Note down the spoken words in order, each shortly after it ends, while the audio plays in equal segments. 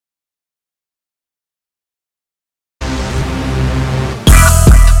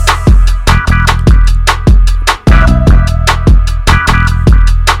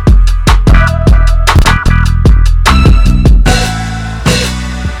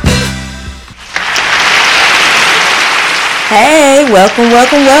Hey, welcome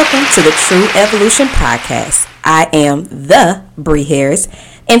to the True Evolution Podcast. I am the Bree Harris,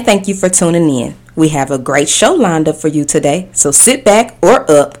 and thank you for tuning in. We have a great show lined up for you today, so sit back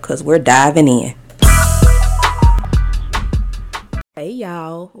or up because we're diving in. Hey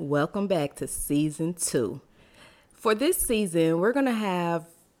y'all, welcome back to Season 2. For this season, we're going to have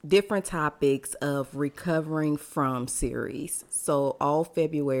different topics of recovering from series. So all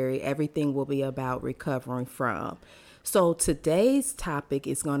February, everything will be about recovering from. So today's topic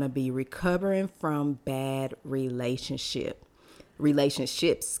is going to be recovering from bad relationships,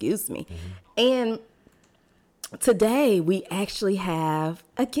 And today we actually have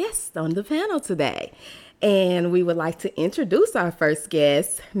a guest on the panel today. And we would like to introduce our first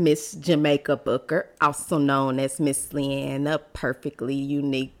guest, Miss Jamaica Booker, also known as Miss Leanne, a perfectly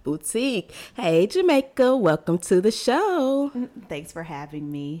unique boutique. Hey, Jamaica, welcome to the show. Thanks for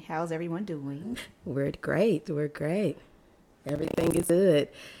having me. How's everyone doing? We're great. Everything is good.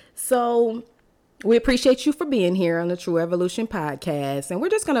 So we appreciate you for being here on the True Evolution Podcast. And we're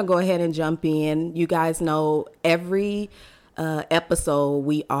just going to go ahead and jump in. You guys know every episode,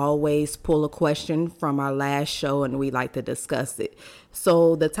 we always pull a question from our last show and we like to discuss it.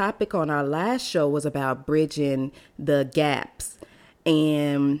 So the topic on our last show was about bridging the gaps.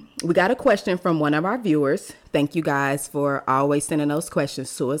 And we got a question from one of our viewers. Thank you guys for always sending those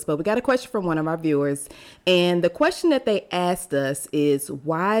questions to us. But we got a question from one of our viewers. And the question that they asked us is,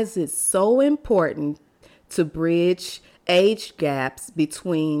 why is it so important to bridge age gaps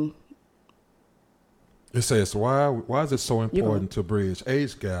between... It says, why is it so important to bridge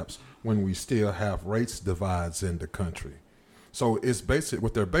age gaps when we still have race divides in the country? So it's basic.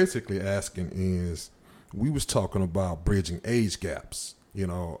 What they're basically asking is, we was talking about bridging age gaps,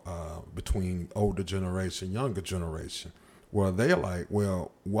 between older generation, younger generation. Well, they're like,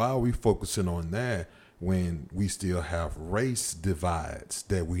 well, why are we focusing on that when we still have race divides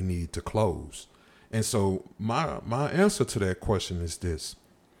that we need to close? And so my answer to that question is this.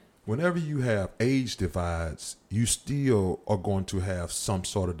 Whenever you have age divides, you still are going to have some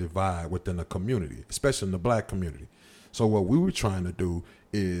sort of divide within a community, especially in the black community. So what we were trying to do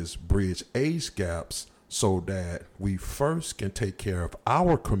is bridge age gaps so that we first can take care of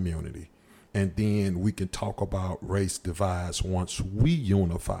our community, and then we can talk about race divides once we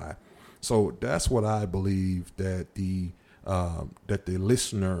unify. So that's what I believe that the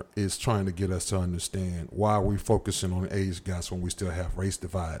listener is trying to get us to understand. Why are we focusing on age gaps when we still have race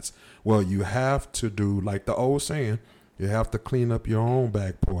divides? Well, you have to do, like the old saying, you have to clean up your own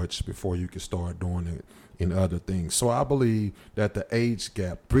back porch before you can start doing it in other things. So I believe that the age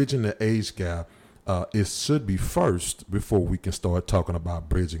gap, bridging the age gap, it should be first before we can start talking about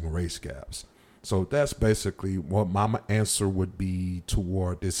bridging race gaps. So that's basically what my answer would be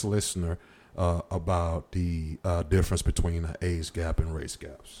toward this listener about the difference between an age gap and race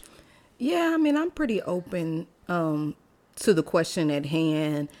gaps. Yeah, I mean, I'm pretty open to the question at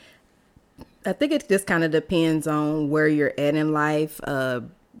hand. I think it just kind of depends on where you're at in life,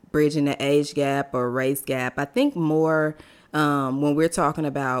 bridging the age gap or race gap. I think more when we're talking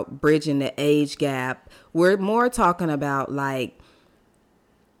about bridging the age gap, we're more talking about like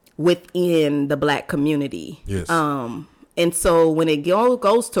within the black community. Yes. And so when it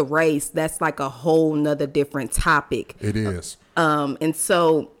goes to race, that's like a whole nother different topic. It is. And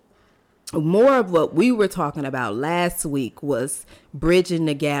so more of what we were talking about last week was bridging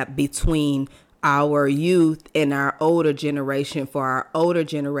the gap between our youth and our older generation, for our older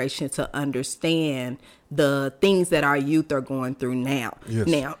generation to understand the things that our youth are going through now. Yes.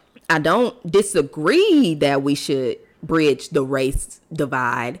 Now, I don't disagree that we should bridge the race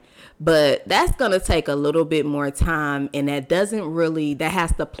divide, but that's going to take a little bit more time, and that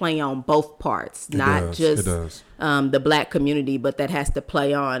has to play on both parts, not just the black community, but that has to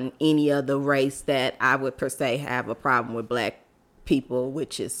play on any other race that I would per se have a problem with black people,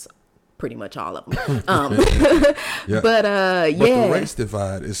 which is pretty much all of them. Yeah. But the race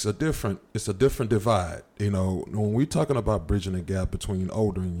divide is a different divide. When we're talking about bridging the gap between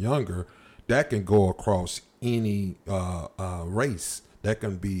older and younger, that can go across any race. That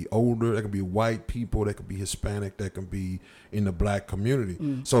can be older, that can be white people, that can be Hispanic, that can be in the black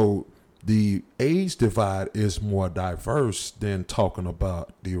community. So the age divide is more diverse than talking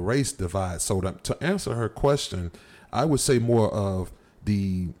about the race divide. So to answer her question, I would say more of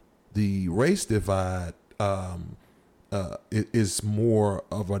the race divide is more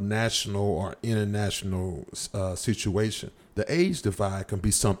of a national or international situation. The age divide can be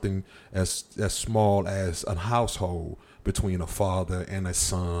something as small as a household between a father and a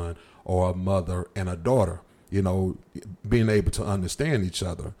son or a mother and a daughter. being able to understand each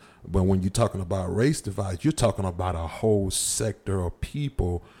other. But when you're talking about race divide, you're talking about a whole sector of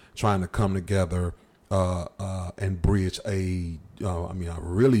people trying to come together and bridge a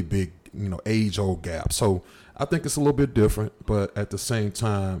really big, age-old gap. So I think it's a little bit different, but at the same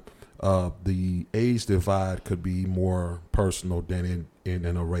time, the age divide could be more personal than in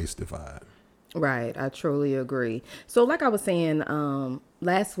a race divide. Right. I truly agree. So like I was saying,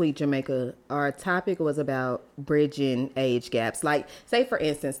 last week, Jamaica, our topic was about bridging age gaps. Like, say, for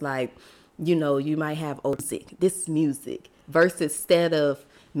instance, like, you might have this music versus instead of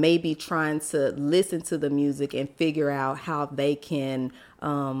maybe trying to listen to the music and figure out how they can,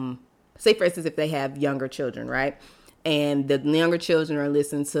 say, for instance, if they have younger children, right? And the younger children are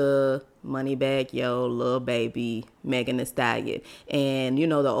listening to Moneybagg Yo, Lil Baby, Megan Thee Stallion. And,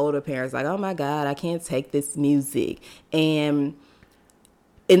 the older parents like, oh, my God, I can't take this music. And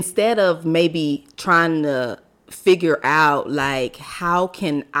instead of maybe trying to figure out, like, how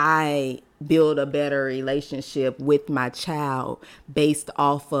can I build a better relationship with my child based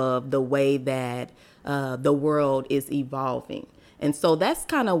off of the way that the world is evolving. And so that's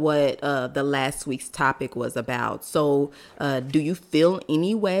kind of what the last week's topic was about. So do you feel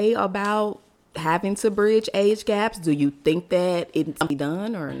any way about having to bridge age gaps? Do you think that it can be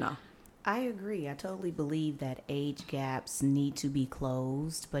done or no? I agree. I totally believe that age gaps need to be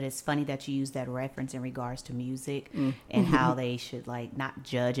closed, but it's funny that you use that reference in regards to music and how they should not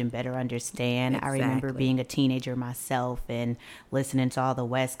judge and better understand. Exactly. I remember being a teenager myself and listening to all the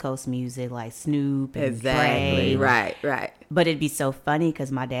West Coast music like Snoop and Dre. Right. But it'd be so funny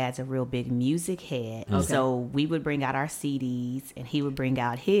because my dad's a real big music head. Okay. So we would bring out our CDs and he would bring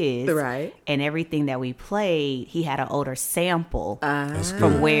out his. Right. And everything that we played, he had an older sample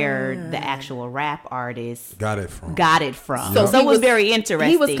from where the actual rap artist got it from. So it was very interesting.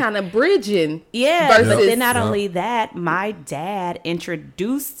 He was kind of bridging. Yeah. Versus, but then not only that, my dad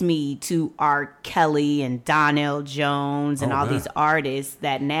introduced me to R. Kelly and Donnell Jones and all these artists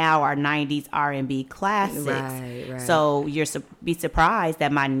that now are 90s R&B classics. Right. So you're be surprised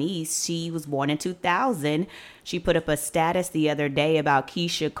that my niece, she was born in 2000. She put up a status the other day about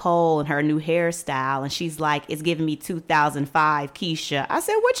Keisha Cole and her new hairstyle. And she's like, it's giving me 2005 Keisha. I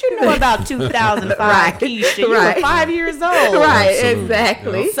said, what you know about 2005 Keisha? You were 5 years old. Right,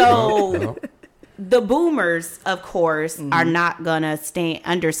 exactly. Yep. So the boomers, of course, are not going to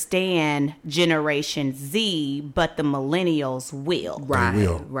understand Generation Z, but the millennials will. Right. They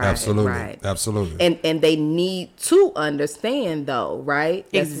will. Absolutely. And they need to understand, though, right?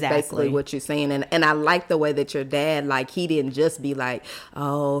 That's basically what you're saying. And I like the way that your dad, he didn't just be like,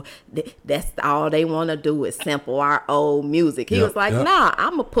 oh, that's all they want to do is sample our old music. He was like, nah,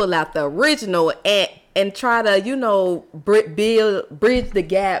 I'm going to pull out the original and try to, bridge the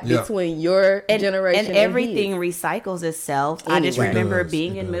gap between your generation and everything recycles itself. I just remember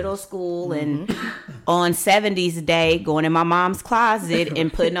being in middle school and on 70s day going in my mom's closet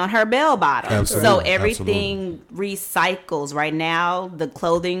and putting on her bell bottom. So everything recycles. Right now, the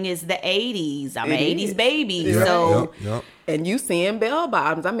clothing is the 80s. I'm an 80s baby. And you seeing bell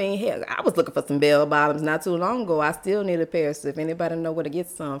bottoms. I mean, heck, I was looking for some bell bottoms not too long ago. I still need a pair. So if anybody know where to get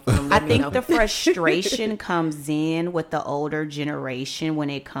some from, I think the frustration comes in with the older generation when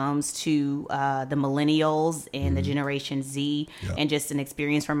it comes to the millennials and the Generation Z. And just an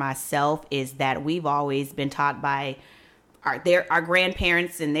experience for myself is that we've always been taught by our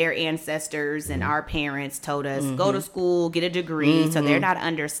grandparents and their ancestors and our parents told us, go to school, get a degree. So they're not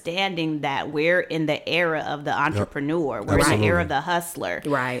understanding that we're in the era of the entrepreneur. We're in the era of the hustler.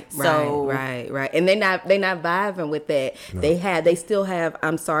 Right. And they're not vibing with that. No. They still have,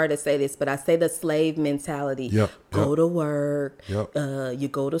 I'm sorry to say this, but I say the slave mentality. Go to work. You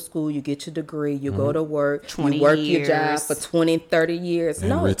go to school, you get your degree, you go to work, 20 you work years. your job for 20, 30 years.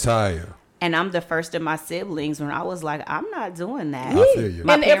 And retire. And I'm the first of my siblings when I was like, I'm not doing that. I feel you.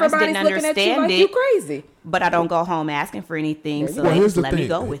 My and parents everybody's didn't looking understand at you like you crazy. But I don't go home asking for anything, so they just let me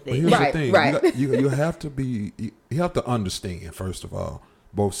go with it. Here's the thing. You have to you have to understand, first of all,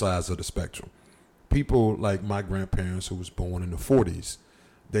 both sides of the spectrum. People like my grandparents who was born in the 40s,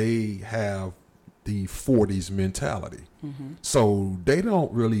 they have the 40s mentality. So they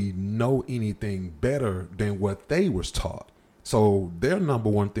don't really know anything better than what they was taught. So their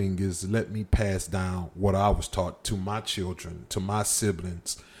number one thing is let me pass down what I was taught to my children, to my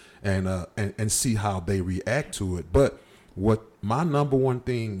siblings, and see how they react to it. But what my number one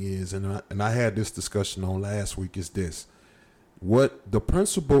thing is, and I had this discussion on last week, is this: what the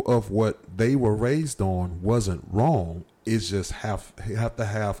principle of what they were raised on wasn't wrong. it's just have to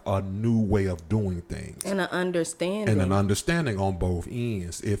have a new way of doing things and an understanding on both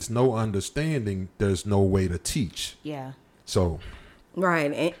ends. If no understanding, there's no way to teach. Yeah. So.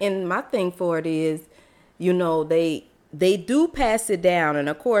 Right. And my thing for it is, they do pass it down. And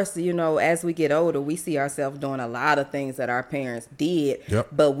of course, as we get older, we see ourselves doing a lot of things that our parents did. Yep.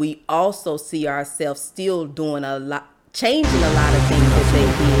 But we also see ourselves still doing changing a lot of things that they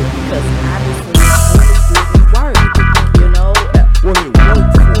did, because obviously it worked, Well, it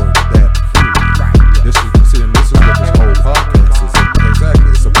worked for that period. Right. This is what this whole podcast is. Exactly.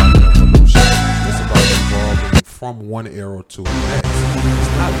 It's about evolution. It's about evolving from one era to the next.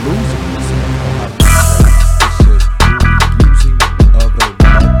 It's not losing yourself. It's just using other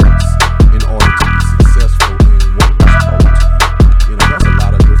methods in order to be successful in what was told to you. That's a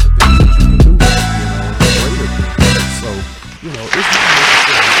lot of different things that you can do. Greater things. So, it's not necessarily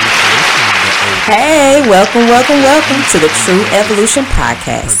Hey, welcome to the True Evolution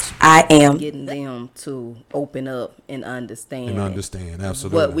Podcast. I am getting them to open up and understand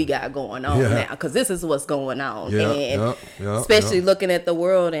absolutely what we got going on now, because this is what's going on, especially looking at the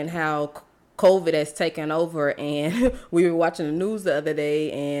world and how COVID has taken over. And we were watching the news the other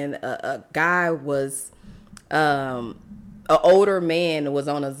day, and a guy was an older man was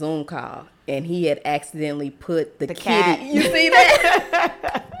on a Zoom call, and he had accidentally put the kitty. Cat. You see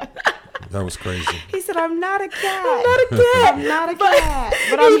that? That was crazy. He said, I'm not a cat. I'm not a cat,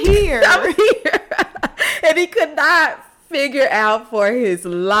 but I'm here. And he could not figure out for his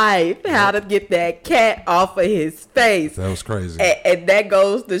life how to get that cat off of his face. That was crazy. And that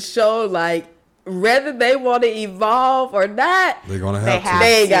goes to show, whether they want to evolve or not, they're gonna have to.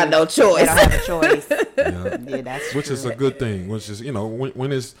 They ain't got no choice. They don't have a choice. Yeah, that's which true. is a good thing. Which is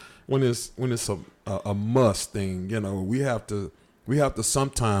when it's a must thing. We have to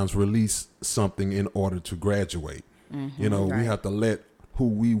sometimes release something in order to graduate. Right. We have to let who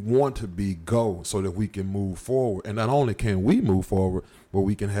we want to be go so that we can move forward. And not only can we move forward, but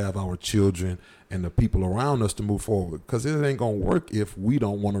we can have our children and the people around us to move forward. Because it ain't going to work if we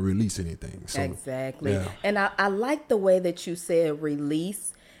don't want to release anything. So, exactly. Yeah. And I like the way that you said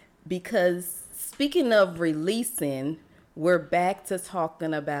release, because speaking of releasing, we're back to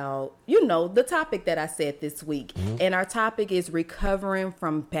talking about, the topic that I said this week. And our topic is recovering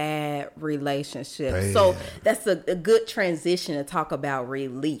from bad relationships. So that's a good transition to talk about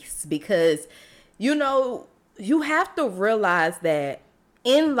release, because, you have to realize that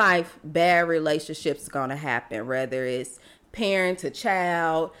in life, bad relationships are going to happen, whether it's parent to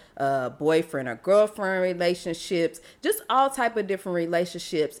child, boyfriend or girlfriend relationships, just all type of different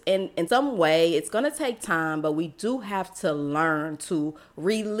relationships. And in some way, it's going to take time, but we do have to learn to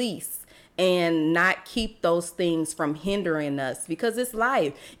release and not keep those things from hindering us, because it's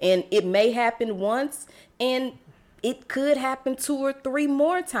life, and it may happen once, and it could happen 2 or 3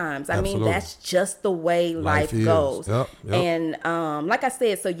 more times. Absolutely. I mean, that's just the way life goes. Yep. And like I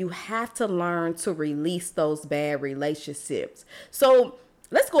said, so you have to learn to release those bad relationships. So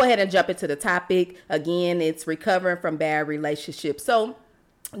let's go ahead and jump into the topic. Again, it's recovering from bad relationships. So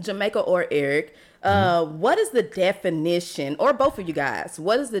Jamaica or Eric, what is the definition, or both of you guys,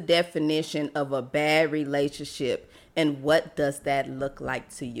 what is the definition of a bad relationship, and what does that look like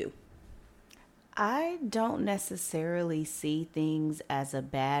to you? I don't necessarily see things as a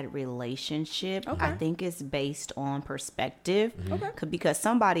bad relationship. Okay. I think it's based on perspective. Okay. Because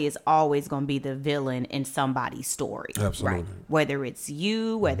somebody is always going to be the villain in somebody's story. Absolutely. Right. Whether it's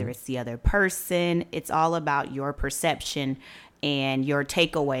you, whether it's the other person, it's all about your perception and your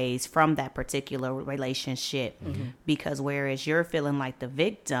takeaways from that particular relationship. Because whereas you're feeling like the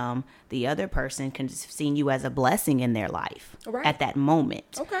victim, the other person can see you as a blessing in their life at that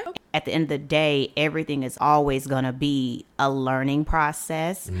moment. Okay. At the end of the day, everything is always going to be a learning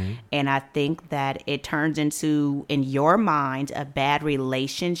process. And I think that it turns into, in your mind, a bad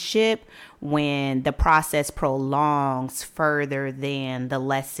relationship when the process prolongs further than the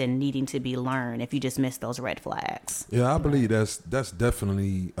lesson needing to be learned, if you just miss those red flags. Yeah, I believe that's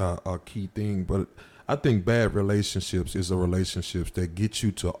definitely a key thing. But I think bad relationships is a relationships that get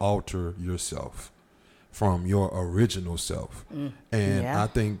you to alter yourself from your original self. And I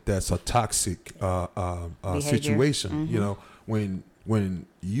think that's a toxic situation. When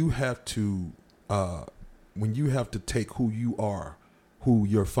you have to take who you are, who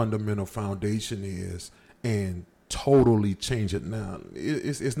your fundamental foundation is, and totally change it. Now,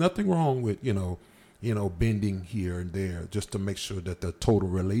 it's nothing wrong with bending here and there just to make sure that the total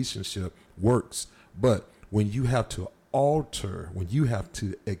relationship works. But when you have to alter, when you have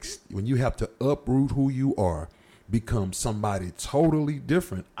to uproot who you are, become somebody totally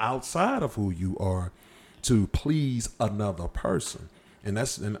different outside of who you are, to please another person. And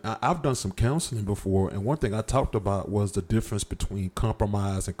I've done some counseling before, and one thing I talked about was the difference between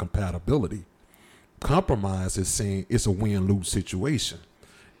compromise and compatibility. Compromise is saying it's a win-lose situation.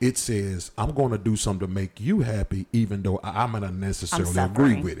 It says, I'm going to do something to make you happy, even though I might not necessarily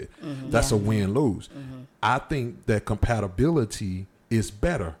agree with it. That's a win-lose. I think that compatibility is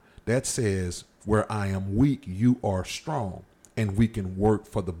better. That says, where I am weak, you are strong, and we can work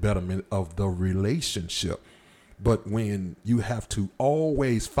for the betterment of the relationship. But when you have to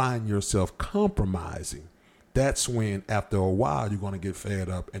always find yourself compromising, that's when after a while you're going to get fed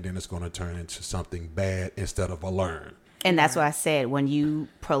up, and then it's going to turn into something bad instead of a learn. And that's why I said when you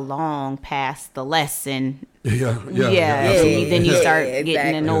prolong past the lesson, Then you start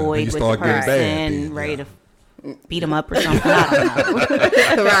getting annoyed with the person, ready to beat them up or something. I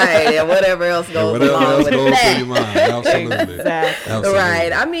don't know. Right, and whatever else goes along with that. Through your mind. Absolutely. Exactly.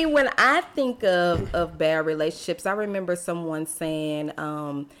 Right. I mean, when I think of bad relationships, I remember someone saying,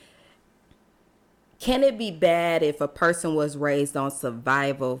 can it be bad if a person was raised on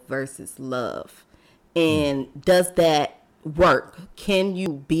survival versus love? And does that work? Can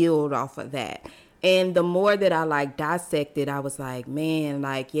you build off of that? And the more that I dissected, I was like, man,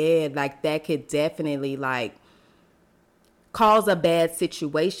 that could definitely cause a bad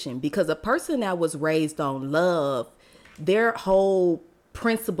situation, because a person that was raised on love, their whole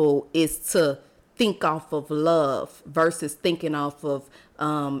principle is to think off of love versus thinking off of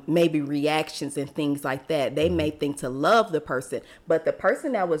maybe reactions and things like that. They may think to love the person, but the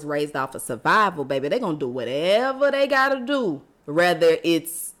person that was raised off of survival, baby, they're going to do whatever they got to do, whether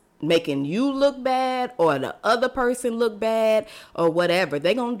it's making you look bad or the other person look bad or whatever.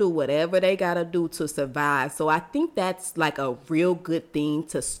 They're going to do whatever they got to do to survive. So I think that's a real good thing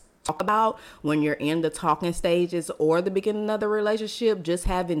to talk about when you're in the talking stages or the beginning of the relationship, just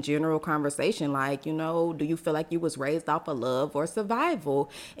having general conversation do you feel like you was raised off of love or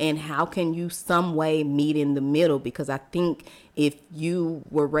survival, and how can you some way meet in the middle? Because I think if you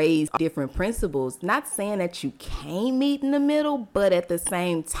were raised different principles, not saying that you can't meet in the middle, but at the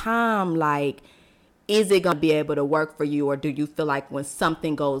same time, is it going to be able to work for you? Or do you feel like when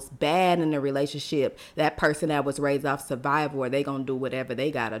something goes bad in a relationship, that person that was raised off survival, are they going to do whatever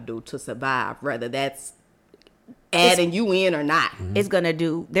they got to do to survive, whether that's adding you in or not? They're going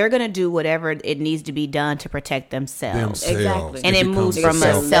to do whatever it needs to be done to protect themselves. Exactly. And it moves from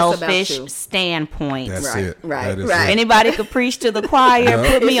a selfish standpoint. That's it. Right. Anybody could preach to the choir,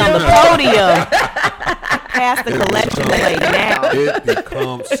 put me on the podium. Pass the collection plate now. It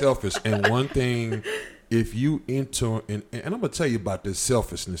becomes selfish. And one thing, if you enter, and I'm going to tell you about this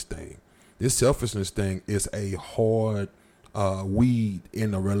selfishness thing. This selfishness thing is a hard weed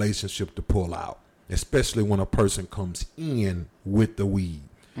in a relationship to pull out, especially when a person comes in with the weed,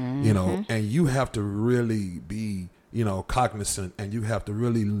 and you have to really be, cognizant, and you have to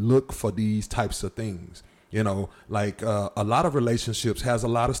really look for these types of things. A lot of relationships has a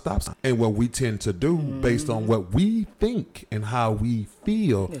lot of stop signs. And what we tend to do based on what we think and how we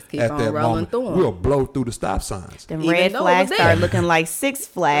feel at that moment, we'll blow through the stop signs. The red flags start looking like Six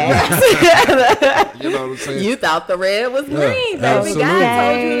Flags. You know what I'm saying? You thought the red was green, baby. Absolutely.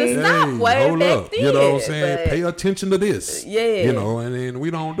 God told you to stop way hold back up. then. You know what I'm saying? Pay attention to this. Yeah. And then we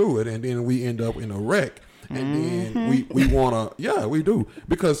don't do it. And then we end up in a wreck. And then we want to, we do.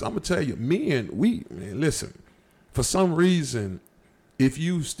 Because I'm going to tell you, listen, for some reason, if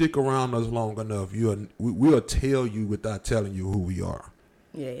you stick around us long enough, we'll tell you without telling you who we are.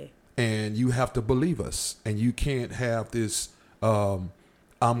 Yeah. And you have to believe us. And you can't have this, I'm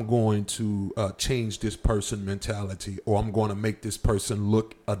going to change this person mentality, or I'm going to make this person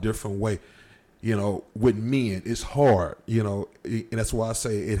look a different way. With men, it's hard, and that's why I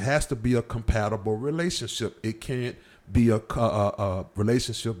say it has to be a compatible relationship. It can't be a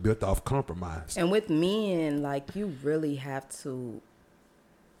relationship built off compromise. And with men, you really have to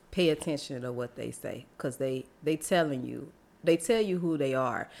pay attention to what they say, because they telling you. They tell you who they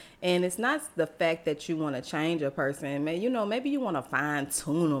are. And it's not the fact that you want to change a person. Maybe you want to fine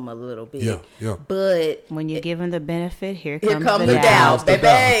tune them a little bit. Yeah. But when you give them the benefit, here comes the doubt,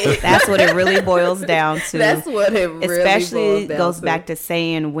 baby. That's what it really boils down to. That's what it really Especially boils down goes to. back to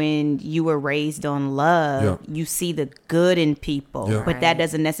saying when you were raised on love, you see the good in people. Yeah. But that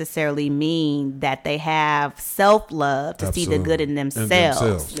doesn't necessarily mean that they have self-love to see the good in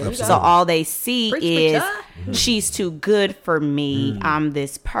themselves. So all they see is, she's too good for me. I'm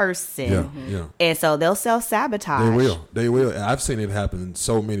this person. Yeah. And so they'll self-sabotage. They will. I've seen it happen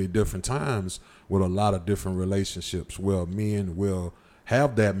so many different times with a lot of different relationships where men will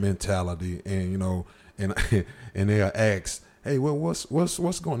have that mentality, and and they'll ask, hey, well, what's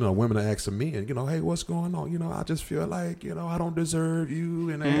going on? Women are asking men, hey, what's going on? I just feel like, I don't deserve you.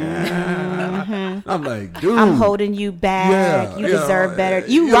 And I'm like, dude, I'm holding you back. You deserve better.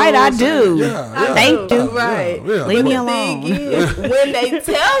 You right, I do. Thank you. Right. Leave me alone. The thing is, when they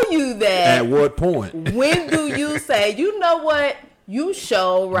tell you that, at what point? When do you say, you know what? You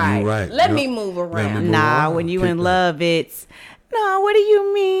show right. Let me move around. When you in love, it's, no, what do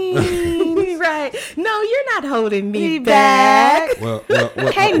you mean? Right. No, you're not holding me back. Well,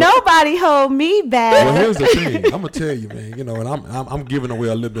 can't nobody hold me back. Well, here's the thing. I'm gonna tell you, man. And I'm giving away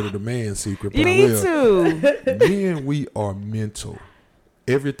a little bit of the man secret. But Me too. Men, we are mental.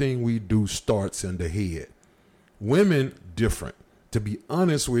 Everything we do starts in the head. Women, different. To be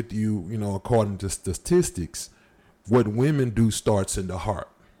honest with you, according to statistics, what women do starts in the heart.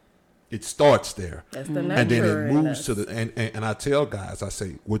 It starts there. That's the and then it moves to the and I tell guys, I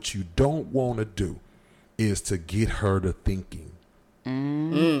say, what you don't want to do is to get her to thinking.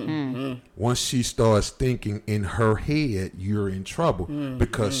 Mm-hmm. Once she starts thinking in her head, you're in trouble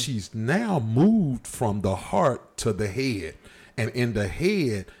because she's now moved from the heart to the head. And in the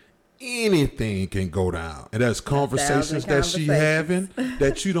head, anything can go down. And there's conversations that she having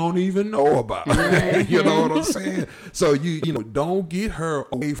that you don't even know about. You know what I'm saying? So you don't get her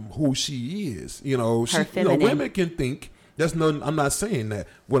away from who she is. Women can think. I'm not saying that.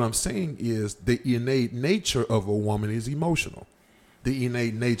 What I'm saying is the innate nature of a woman is emotional. The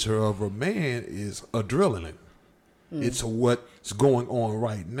innate nature of a man is adrenaline. It's what's going on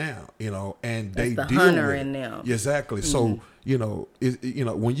right now, and they the deal hunter with it. in them. Exactly. So,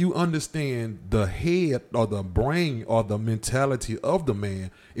 when you understand the head or the brain or the mentality of the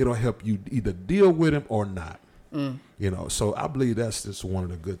man, it'll help you either deal with him or not. So I believe that's just one of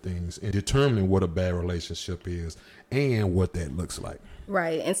the good things in determining what a bad relationship is and what that looks like.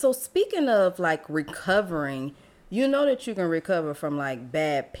 Right. And so speaking of like recovering, that you can recover from like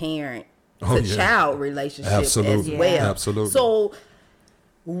bad parent to child relationship as well. Absolutely. So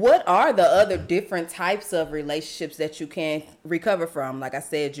what are the other different types of relationships that you can recover from? Like I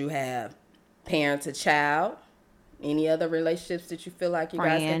said, you have parent to child. Any other relationships that you feel like you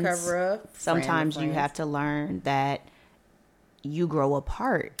guys can cover up? Sometimes you have to learn that you grow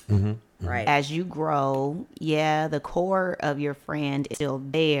apart. Mm-hmm. Right. As you grow, the core of your friend is still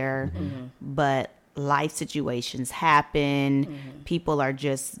there, but life situations happen. People are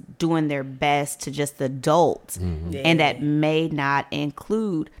just doing their best to just adult, and that may not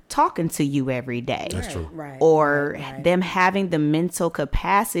include talking to you every day. That's true. Or them having the mental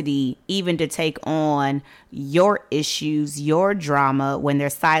capacity even to take on your issues, your drama, when they're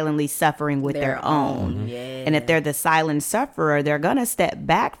silently suffering with their own. And if they're the silent sufferer, they're going to step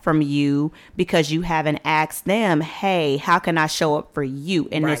back from you because you haven't asked them, hey, how can I show up for you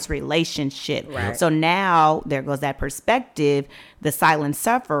in this relationship? So now there goes that perspective. The silent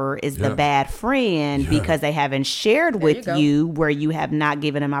sufferer is the bad friend because they haven't shared with you where you have not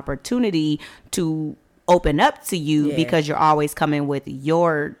given them opportunity to open up to you because you're always coming with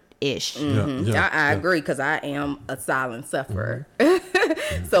your ish. I agree because I am a silent sufferer.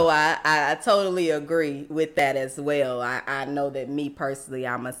 So I totally agree with that as well. I know that me personally,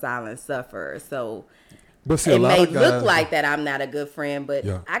 I'm a silent sufferer. So but see, it may look like that I'm not a good friend, but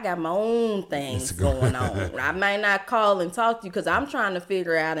I got my own things going on. I might not call and talk to you because I'm trying to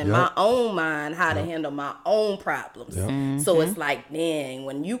figure out in my own mind how to handle my own problems. So it's like, dang,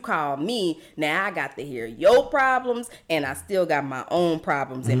 when you call me, now I got to hear your problems and I still got my own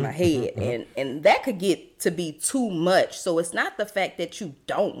problems in my head. And that could get to be too much. So it's not the fact that you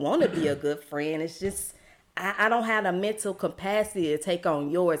don't want to be a good friend. It's just I don't have the mental capacity to take on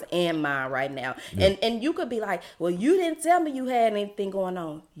yours and mine right now. And you could be like, well, you didn't tell me you had anything going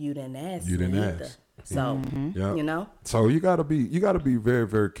on. You didn't ask. You didn't either. ask. So, So you gotta be very,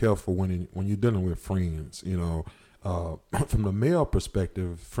 very careful when you're dealing with friends. From the male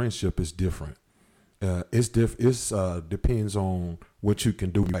perspective, friendship is different. It's depends on what you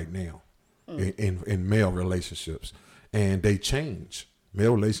can do right now in male relationships, and they change.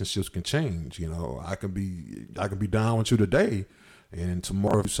 Male relationships can change. I can be down with you today, and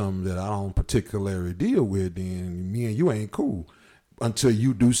tomorrow something that I don't particularly deal with, then me and you ain't cool until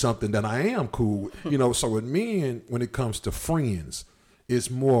you do something that I am cool with. So with men, when it comes to friends,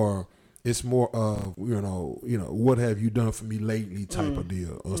 it's more of what have you done for me lately type of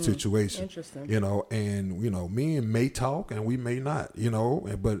deal or situation. Interesting. And men may talk and we may not.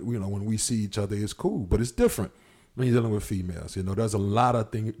 But when we see each other, it's cool. But it's different when you're dealing with females. There's a lot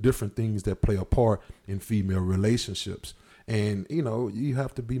of different things that play a part in female relationships. And, you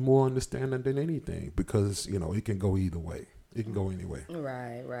have to be more understanding than anything because, it can go either way. It can go anyway.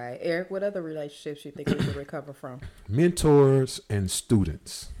 Right. Eric, what other relationships you think we could recover from? Mentors and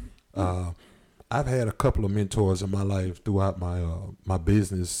students. I've had a couple of mentors in my life throughout my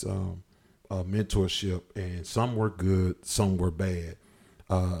business mentorship, and some were good, some were bad.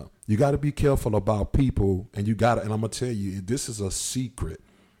 You got to be careful about people, and and I'm gonna tell you, this is a secret,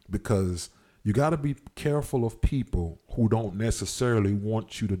 because you got to be careful of people who don't necessarily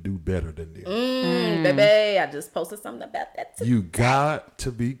want you to do better than them. Baby, I just posted something about that today. You got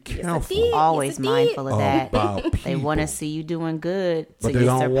to be careful. Always mindful of that. About They want to people. see you doing good, But so they you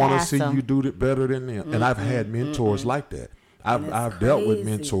don't want to surpass see them. you do it better than them. And I've had mentors like that. I've dealt with crazy.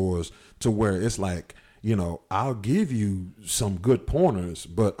 mentors to where it's like, I'll give you some good pointers,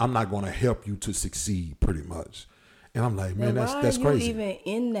 but I'm not going to help you to succeed, pretty much. And I'm like, man, that's why crazy. are you even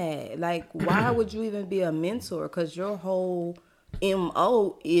in that? Like, why would you even be a mentor? Because your whole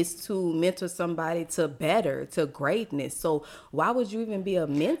MO is to mentor somebody to better, to greatness. So why would you even be a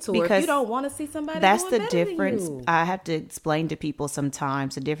mentor if Because you don't want to see somebody That's doing the better difference. than you? I have to explain to people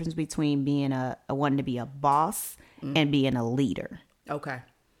sometimes the difference between being a wanting to be a boss and being a leader. Okay.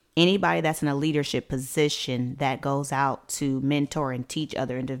 Anybody that's in a leadership position that goes out to mentor and teach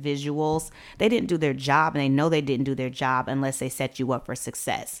other individuals, they didn't do their job, and they know they didn't do their job unless they set you up for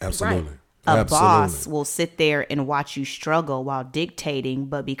success. Absolutely. A boss will sit there and watch you struggle while dictating,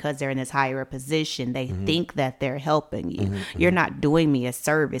 but because they're in this higher position, they think that they're helping you. You're not doing me a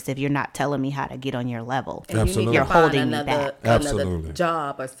service if you're not telling me how to get on your level. And Absolutely. you need You're to find holding me another, back. another Absolutely.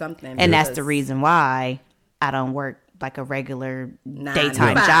 job or something. And that's because- the reason why I don't work like a regular 9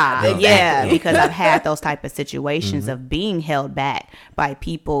 daytime to 5. job. Exactly. Yeah, because I've had those type of situations of being held back by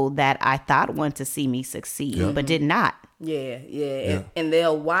people that I thought wanted to see me succeed, but did not. Yeah. And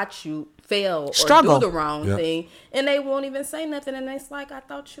they'll watch you fail Struggle. or do the wrong Yeah. thing, and they won't even say nothing. And it's like, I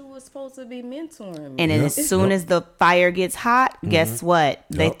thought you were supposed to be mentoring me. And then Yep. as soon as the fire gets hot, guess what?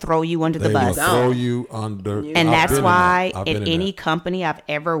 They Yep. throw you under the They bus. will throw you under. And I've that's been in why that. I've in been any that. company I've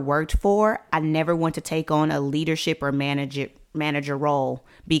ever worked for, I never want to take on a leadership or manager role,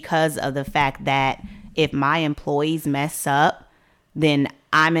 because of the fact that if my employees mess up, then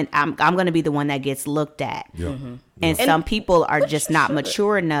I'm going to be the one that gets looked at. Yeah. And some people are just you not should.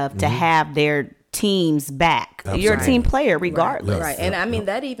 mature enough to have their teams back. You're a Absolutely. team player regardless. Yes. Right. And Yep, I mean, yep.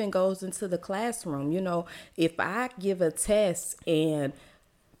 that even goes into the classroom. If I give a test and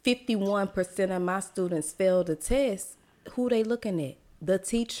 51% of my students fail the test, who they looking at? The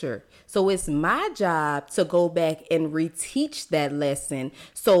teacher. So it's my job to go back and reteach that lesson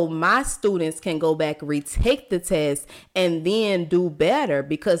so my students can go back, retake the test, and then do better,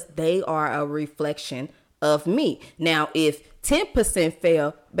 because they are a reflection of me. Now, if 10%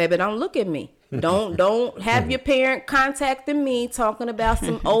 fail, baby, don't look at me. Don't have your parent contacting me talking about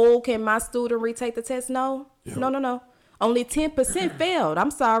some, can my student retake the test? No. Only 10% failed.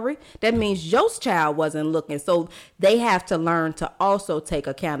 I'm sorry. That means your child wasn't looking. So they have to learn to also take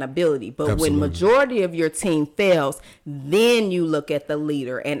accountability. But Absolutely. when majority of your team fails, then you look at the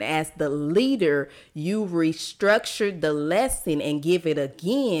leader. And as the leader, you restructure the lesson and give it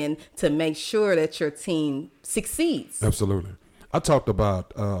again to make sure that your team succeeds. Absolutely. I talked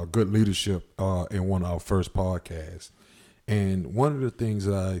about good leadership in one of our first podcasts. And one of the things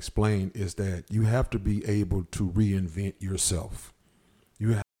that I explained is that you have to be able to reinvent yourself.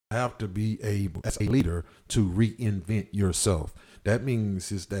 You have to be able, as a leader, to reinvent yourself. That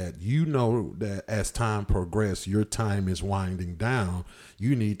means is that that as time progresses, your time is winding down.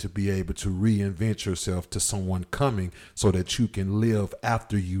 You need to be able to reinvent yourself to someone coming so that you can live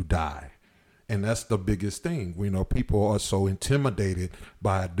after you die. And that's the biggest thing. People are so intimidated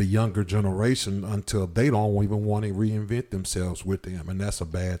by the younger generation until they don't even want to reinvent themselves with them. And that's a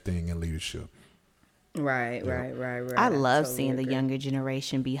bad thing in leadership. Right. I love totally seeing the agree. younger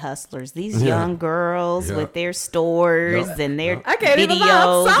generation be hustlers. These young girls with their stores Yeah. and their I can't even lie, I'm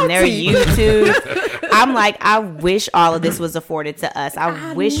videos and their salty. YouTube. I'm like, I wish all of this was afforded to us.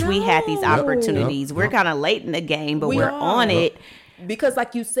 I wish we had these know. opportunities. We're kind of late in the game, but We we're are. on it. Because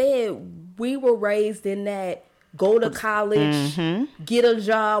like you said, we were raised in that go to college, get a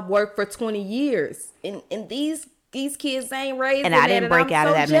job, work for 20 years. And these kids ain't raised And in I that, didn't and break I'm out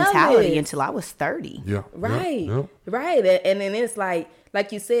of so that mentality jealous. until I was 30. Yeah. Right. Yeah. Right. And then it's like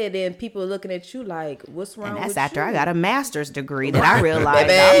you said, then people are looking at you like, what's wrong And with that's after you? I got a master's degree that I realized.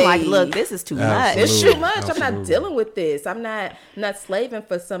 Baby. I'm like, look, this is too much. It's Absolutely. too much. I'm not Absolutely. dealing with this. I'm not slaving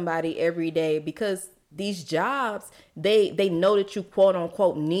for somebody every day, because these jobs, they know that you quote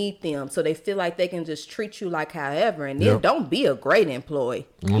unquote need them. So they feel like they can just treat you like however, and then Yep. don't be a great employee.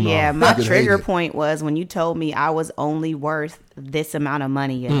 Oh, no. Yeah, my I could trigger hate it. point was when you told me I was only worth this amount of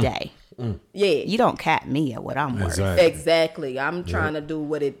money a day. Yeah. You don't cap me at what I'm worth. Exactly. I'm trying to do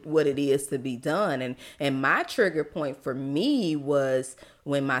what it is to be done. And my trigger point for me was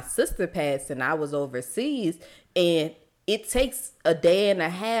when my sister passed and I was overseas, and it takes a day and a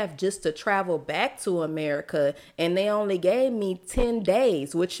half just to travel back to America, and they only gave me 10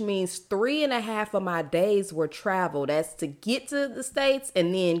 days, which means 3.5 of my days were travel. That's to get to the States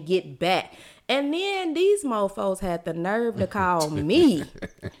and then get back. And then these mofos had the nerve to call me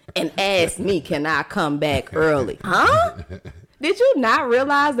and ask me, can I come back early? Huh? Did you not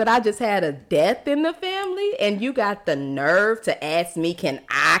realize that I just had a death in the family and you got the nerve to ask me, can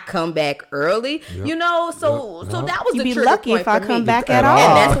I come back early? Yep. You know, so that was You'd the be trigger lucky point if I for come me. back at all.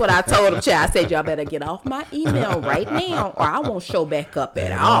 And that's what I told him, Chad. I said, y'all better get off my email right now or I won't show back up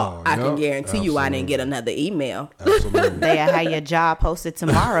at all. I can guarantee you I didn't get another email. Absolutely. They have your job posted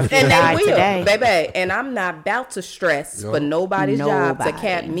tomorrow if you And die they will, today. baby. And I'm not about to stress for nobody's job to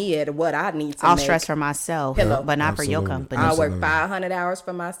cap me at what I need to I'll make. stress for myself, Hello. but not for your Absolutely. company. I'll work 500 hours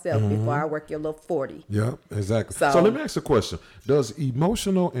for myself before I work your little 40. Yeah, exactly. So- So let me ask you a question. Does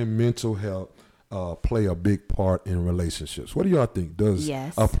emotional and mental health play a big part in relationships? What do y'all think? Does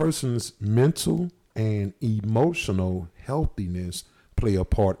Yes. a person's mental and emotional healthiness play a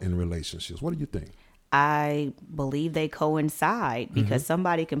part in relationships? What do you think? I believe they coincide because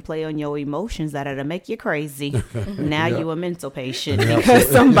somebody can play on your emotions that'll make you crazy. Now you a mental patient because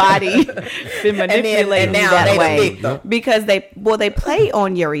somebody been manipulating and you now that they the way. victim. Because they play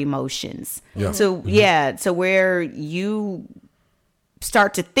on your emotions. Yeah. To where you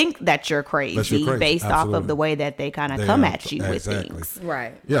start to think that you're crazy, crazy. based off Absolutely. of the way that they kind of They come are. at you Exactly. with things.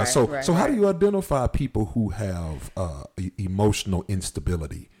 Right. Yeah. Right, So right, how right. do you identify people who have emotional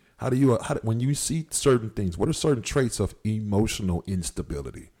instability? How do you when you see certain things? What are certain traits of emotional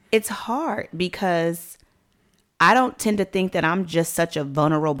instability? It's hard because I don't tend to think that I'm just such a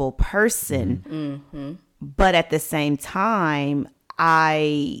vulnerable person. But at the same time,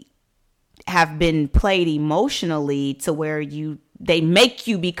 I have been played emotionally to where they make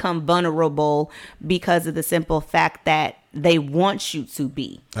you become vulnerable because of the simple fact that they want you to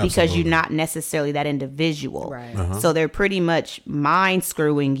be, because Absolutely. you're not necessarily that individual. Right. So they're pretty much mind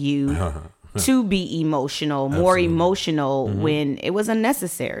screwing you to be emotional, more emotional when it was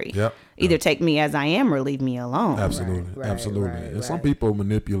unnecessary. Yep. Either take me as I am or leave me alone. Absolutely, Right, absolutely. right, And some right. people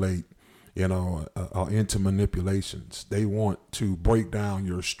manipulate, are into manipulations. They want to break down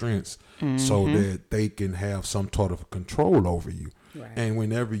your strengths so that they can have some sort of control over you. Right. And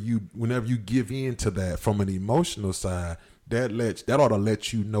whenever you give in to that from an emotional side, that ought to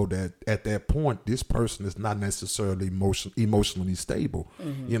let you know that at that point this person is not necessarily emotionally stable.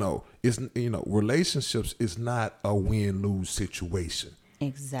 Relationships is not a win-lose situation.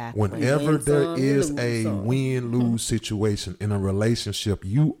 Exactly. Whenever win there some, you is lose a some. win-lose situation in a relationship,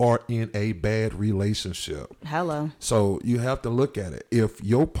 you are in a bad relationship. Hello. So you have to look at it. If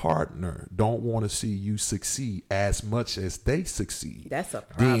your partner don't want to see you succeed as much as they succeed, That's a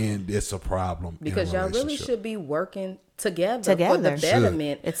problem. then it's a problem. Because in a y'all really relationship. should be working together for the Together.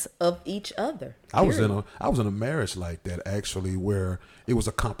 betterment It's- of each other. I was Period. in a marriage like that actually, where it was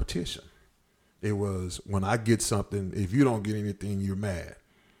a competition. It was when I get something, if you don't get anything, you're mad.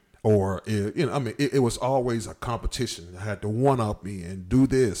 Or it was always a competition. I had to one up me and do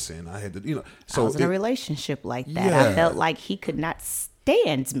this, and I had to, So I was in a relationship like that. Yeah. I felt like he could not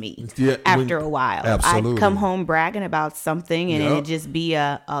stand me Yeah, after a while. absolutely. I'd come home bragging about something and Yup. it'd just be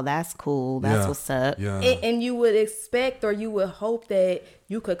oh, that's cool. That's Yeah. what's up. Yeah. And you would expect or you would hope that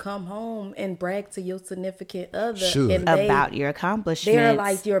you could come home and brag to your significant other. Should. And About your accomplishments. they're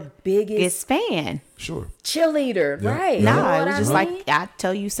like your biggest It's fan. Sure. cheerleader, Yeah. right? Yeah. You know Nah, it what was I just mean? like I'd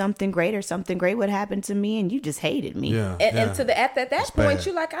tell you something great or something great would happen to me and you just hated me. Yeah. And to at that It's point, bad.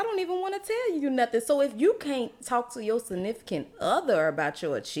 you're like, I don't even want to tell you nothing. So if you can't talk to your significant other about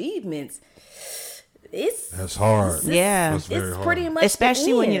your achievements, That's hard. Yeah. That's very it's hard. pretty much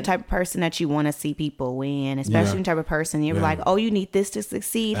Especially the when end. you're the type of person that you want to see people win. Especially Yeah. when you're the type of person you're Yeah. like, oh, you need this to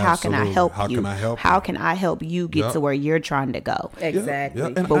succeed. How can I Absolutely. help How you? can I help How you? can I help you get Yep. to where you're trying to go? Exactly. Yeah,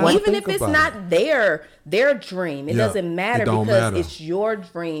 and But I even think if it's about not it. their dream, it Yeah, doesn't matter it don't because matter. it's your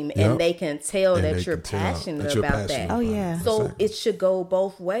dream Yep. and they can tell And that they you're can tell passionate that you're about passionate that. Oh, about it. yeah. So Exactly. it should go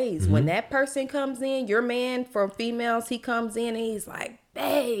both ways. When that person comes in, your man for females, he comes in and he's like,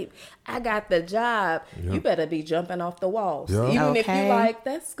 babe, I got the job. Yeah. You better be jumping off the walls. Yeah. Even if you Okay. like,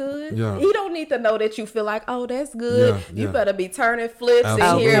 that's good. Yeah. He don't need to know that you feel like, oh, that's good. Yeah, You yeah. better be turning flips and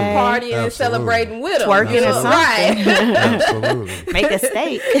Absolutely. here and partying and Absolutely. celebrating with him. Twerking You or know, something. Right. Absolutely. Make a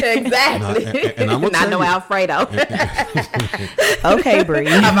steak. Exactly. And I'm gonna Not tell no you- Alfredo. Okay, Bree.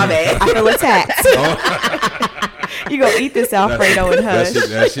 My bad. I feel attacked. You gonna eat this Alfredo and hush.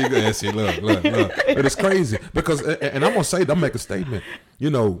 That's she. Look. But it's crazy because, and I'm gonna say, I'm make a statement. You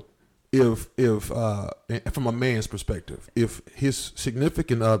know, if from a man's perspective, if his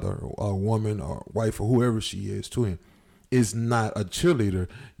significant other, or woman, or wife, or whoever she is to him, is not a cheerleader,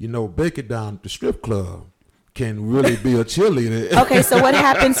 you know, break it down at the strip club can really be a cheerleader. Okay, so what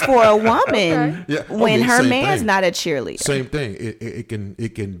happens for a woman when her man's not a cheerleader? Same thing. It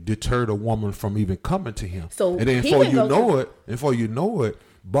can deter the woman from even coming to him. So and then before you know it,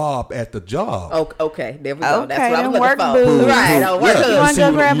 Bob at the job. Okay, there we go. Okay, That's what I'm work looking for. boots. Right, You want to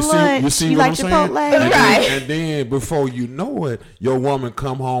go grab lunch? You see You what like I'm Chipotle? saying? Right. And then before you know it, your woman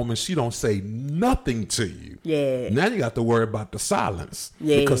come home and she don't say nothing to you. Yeah. Now you got to worry about the silence.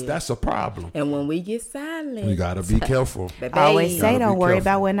 Yeah. Because that's a problem. And when we get silent, You got to be careful. baby, I always say, Gotta don't be worry careful.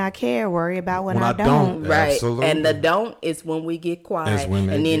 about when I care. Worry about when I don't. right. Absolutely. And the don't is when we get quiet. That's when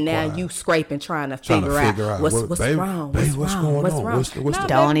they and then get now quiet. you scraping trying to Trying to figure figure out what's babe, wrong. babe, What's what's wrong? going What's on? wrong? What's the-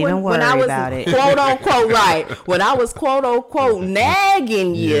 Don't even worry I was, about it. Quote unquote, right. When I was quote unquote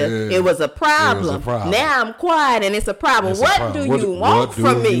nagging you, Yeah. it was a problem. It was a problem. Now I'm quiet and it's a problem. It's a What problem. do you want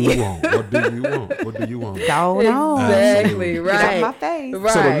from me? What do you want? What do you want? Don't know. Exactly, Absolutely. right. Get off my face.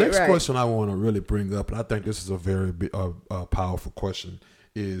 Right, So the next right. question I want to really bring up, and I think this is a very powerful question,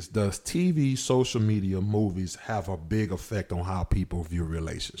 is does TV, social media, movies have a big effect on how people view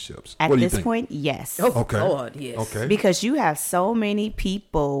relationships? At What do you this think? point, yes. Oh, Okay. God, yes. Okay. Because you have so many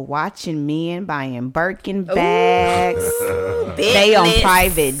people watching men buying Birkin bags. They on Business.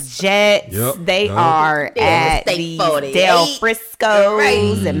 private jets. Yep. They Yep. are Yeah, at State the 48. Del Frisco's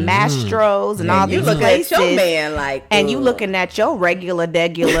Right. and Mastros and all You these look places. at your man like, And you ugh. looking at your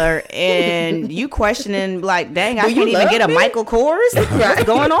regular and you questioning like, dang, I you can't even love get a me? Michael Kors. What's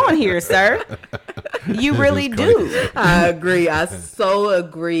going on here, sir? You really do. I agree. I so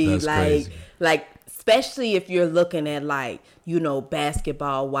agree. That's crazy. Like, especially if you're looking at like, you know,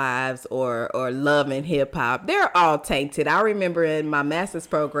 Basketball Wives or Love and Hip Hop, they're all tainted. I remember in my master's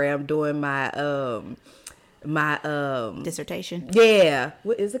program doing my Dissertation. yeah,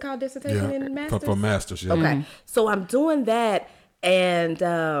 what is it called? Dissertation in masters? For masters, yeah. Okay. So I'm doing that, and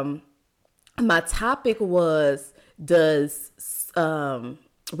my topic was, does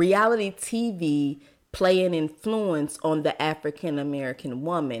reality TV play an influence on the African American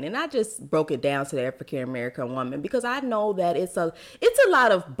woman? And I just broke it down to the African American woman because I know that it's a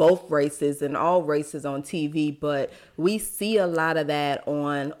lot of both races and all races on TV, but we see a lot of that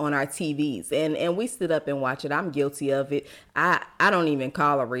on our TVs, and we sit up and watch it. I'm guilty of it. I don't even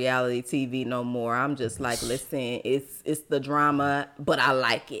call it reality TV no more. I'm just like, listen, it's the drama, but I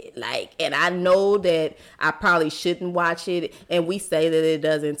like it. Like, and I know that I probably shouldn't watch it, and we say that it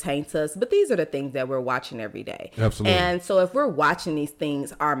doesn't taint us, but these are the things that we're watching every day. Absolutely. And so if we're watching these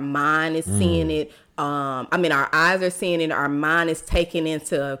things, our mind is seeing it. Our eyes are seeing it. Our mind is taking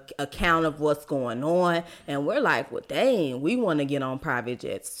into account of what's going on. And we're like, well, dang, we want to get on private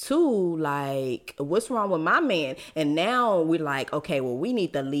jets too. Like, what's wrong with my man? And now we're like, okay, well, we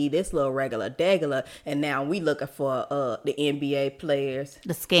need to leave this little regular degular. And now we looking for the NBA players.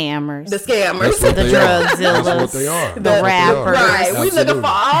 The scammers. The scammers. That's what The they drug are. dealers. That's what they are. The That's what they are. rappers. Right. We looking Absolutely. for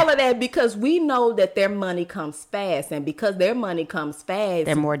all of that because we know that their money comes fast. And because their money comes fast,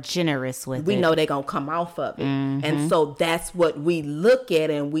 They're more generous with we it. know they're going to come off of it. And so that's what we look at,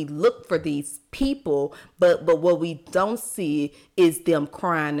 and we look for these people, but what we don't see is them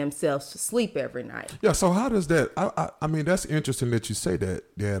crying themselves to sleep every night. Yeah. So how does that? I mean, that's interesting that you say that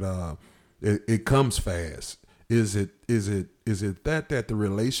it comes fast. Is it that the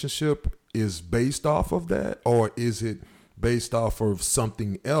relationship is based off of that, or is it based off of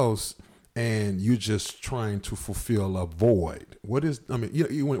something else? And you're just trying to fulfill a void. What is? I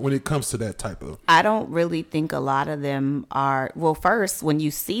mean, when it comes to that type of, I don't really think a lot of them are. Well, first, when you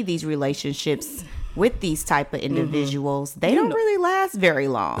see these relationships with these type of individuals, they don't really last very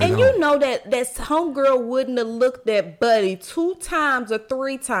long. And you know that homegirl wouldn't have looked at Buddy 2 times or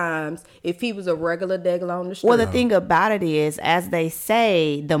 3 times if he was a regular degular on the street. Well, the thing about it is, as they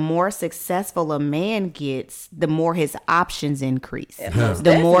say, the more successful a man gets, the more his options increase. most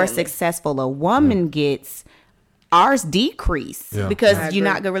The more definitely. successful a woman gets, ours decrease Yeah. because I you're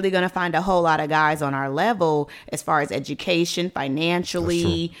agree. not really going to find a whole lot of guys on our level as far as education,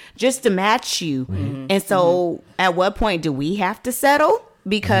 financially, just to match you. And so at what point do we have to settle?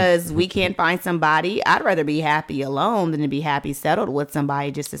 Because we can't find somebody. I'd rather be happy alone than to be happy settled with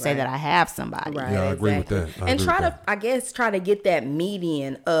somebody just to say that I have somebody. Right, Yeah, I agree with that. I and agree try with to, try to get that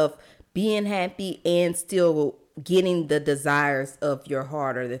median of being happy and still getting the desires of your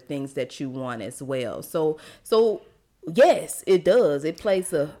heart or the things that you want as well. So Yes, it does. It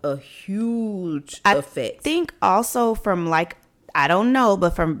plays a huge effect. I think also from like, I don't know,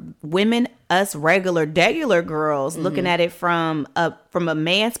 but from women, us regular girls, looking at it from a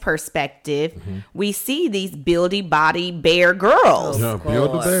man's perspective, we see these buildy body bear girls. Yeah,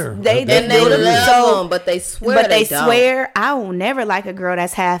 build a bear. They love them, but they swear I will never like a girl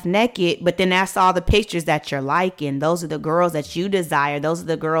that's half naked. But then that's all the pictures that you're liking. Those are the girls that you desire. Those are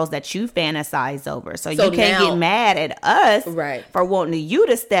the girls that you fantasize over. So you can't get mad at us for wanting you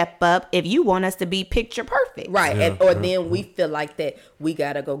to step up if you want us to be picture perfect. Right. Yeah. Or then we feel like that we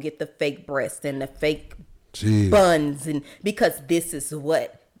got to go get the fake breasts and the fake buns, and because this is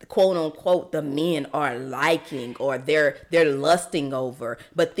what quote unquote the men are liking or they're lusting over.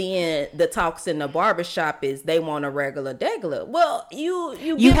 But then the talks in the barbershop is they want a regular degular. Well,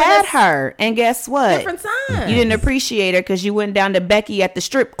 you had her, and guess what? Different signs. You didn't appreciate her because you went down to Becky at the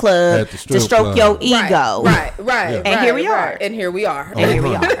strip club to stroke your ego. Right. And here we are. And here we are.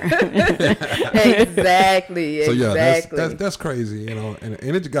 Exactly. So yeah, that's crazy, you know, and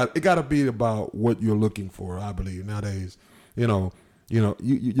it got to be about what you're looking for. I believe nowadays, you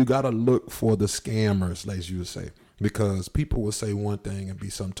got to look for the scammers, as you would say, because people will say one thing and be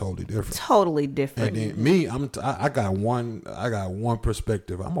something totally different. Totally different. And then me, I got one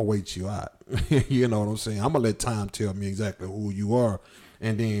perspective. I'm gonna wait you out. You know what I'm saying? I'm gonna let time tell me exactly who you are,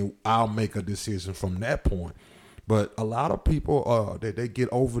 and then I'll make a decision from that point. But a lot of people, they get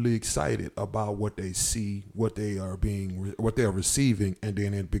overly excited about what they see, what they're receiving, and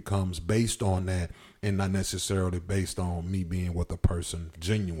then it becomes based on that, and not necessarily based on me being with the person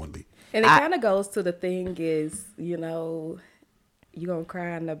genuinely. And it kind of goes to the thing is, you know, you gonna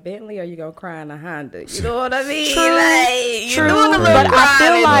cry in a Bentley or you gonna cry in a Honda? You know what I mean? True. But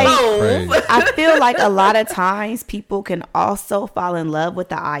I feel like a lot of times people can also fall in love with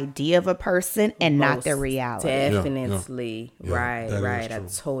the idea of a person and not their reality. Definitely. Yeah. Right. I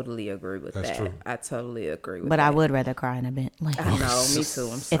totally agree with that. True. I totally agree with that. But I would rather cry in a Bentley. I know, me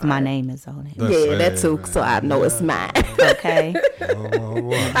too. I'm sorry. If my name is on it. That too. So I know it's mine. Okay.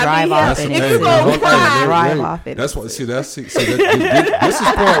 Drive off it. If you gonna cry, drive off it. That's what.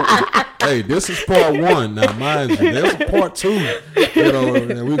 This is part one. Now, mind you, there's a part two. You know,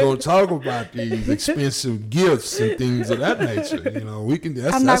 and we're gonna talk about these expensive gifts and things of that nature. You know, we can.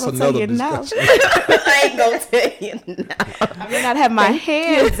 That's another discussion. I ain't gonna tell you now. I may not have my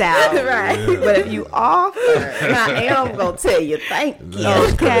hands out, right? Yeah. But if you offer, I am gonna tell you thank you.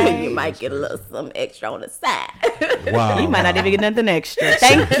 Okay. You might get a little something extra on the side. Wow. You might not even get nothing extra.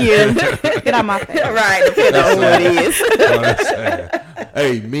 Thank you. Get out my face. Right, depending on who it is.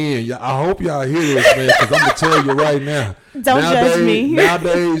 Hey, man, I hope y'all hear this, man, because I'm gonna tell you right now. Don't judge me.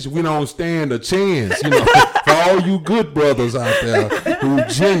 Nowadays, we don't stand a chance. You know, for all you good brothers out there who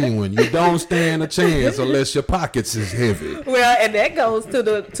genuine, you don't stand a chance unless your pockets is heavy. Well, and that goes to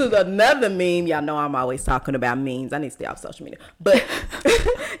the another meme. Y'all know I'm always talking about memes. I need to stay off social media, but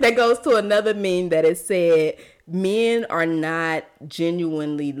that goes to another meme that it said men are not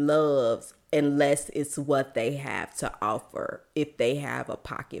genuinely loved unless it's what they have to offer, if they have a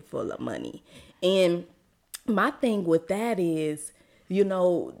pocket full of money. And my thing with that is, you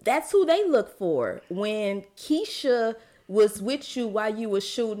know, that's who they look for. When Keisha was with you while you was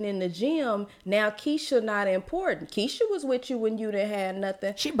shooting in the gym, now Keisha not important. Keisha was with you when you didn't have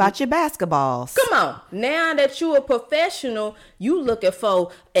nothing. She bought you basketballs. Come on. Now that you a professional, you looking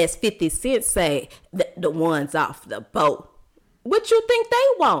for, as 50 Cent say, the ones off the boat. What you think they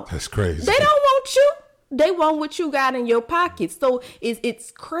want? That's crazy. They don't want you. They want what you got in your pocket. So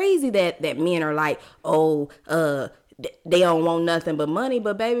it's crazy that men are like, they don't want nothing but money.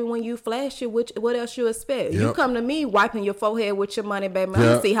 But baby, when you flash it, what else you expect? Yep. You come to me wiping your forehead with your money, baby. I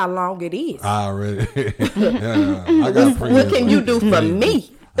don't see how long it is. I already. I got what can you do for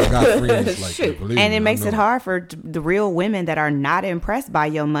me? I got friends like that. And it makes it hard for the real women that are not impressed by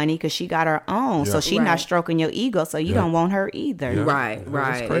your money because she got her own. So she's not stroking your ego. So you don't want her either. Yeah. Right.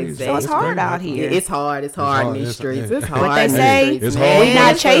 Exactly. So it's hard out here. It's hard in these streets. It's hard. What they say, we're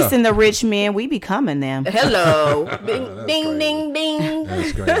not chasing the rich men. We becoming them. Hello. Ding, ding, ding.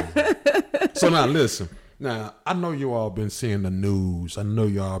 That's crazy. So now listen. Now, I know you all been seeing the news. I know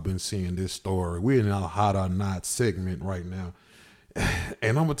you all been seeing this story. We're in our hot or not segment right now.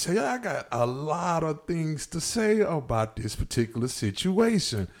 And I'm going to tell you, I got a lot of things to say about this particular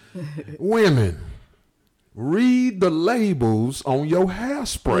situation. Women, read the labels on your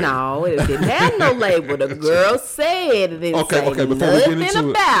hairspray. No, it didn't have no label. The girl said it didn't say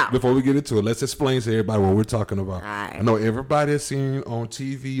before we get into it, let's explain to everybody what we're talking about. Right. I know everybody has seen on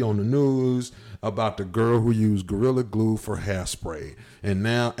TV, on the news, about the girl who used Gorilla Glue for hairspray. And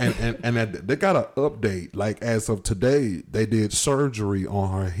now, and they got an update. Like, as of today, they did surgery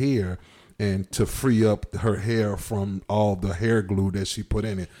on her hair and to free up her hair from all the hair glue that she put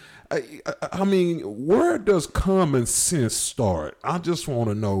in it. I mean, where does common sense start? I just want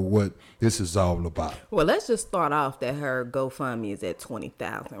to know what this is all about. Well, let's just start off that her GoFundMe is at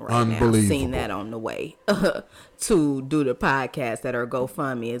 20,000 right Unbelievable. now. I've seen that on the way to do the podcast, that her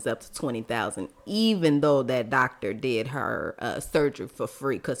GoFundMe is up to 20,000, even though that doctor did her surgery for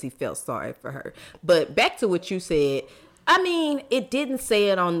free because he felt sorry for her. But back to what you said, I mean, it didn't say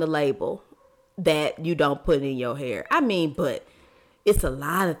it on the label that you don't put in your hair. I mean, but it's a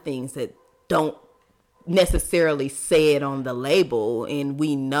lot of things that don't necessarily say it on the label, and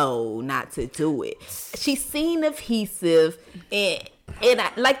we know not to do it. She's seen adhesive, and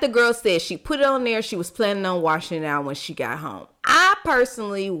like the girl said, she put it on there. She was planning on washing it out when she got home. I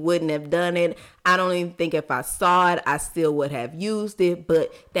personally wouldn't have done it. I don't even think if I saw it, I still would have used it,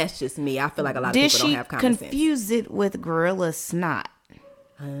 but that's just me. I feel like a lot of people don't have common sense. Did she confuse it with Gorilla Snot?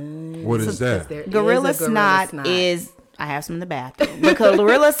 What is that? Gorilla Snot is... I have some in the bathroom. Because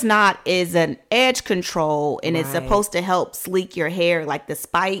Gorilla Snot is an edge control, and it's supposed to help sleek your hair, like the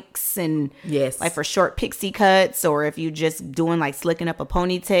spikes, and like for short pixie cuts, or if you just doing like slicking up a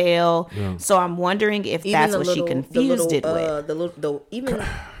ponytail. Yeah. So I'm wondering if that's what she confused it with. Even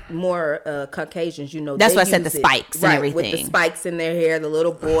more Caucasians, you know, that's why I said the spikes and everything. With the spikes in their hair, the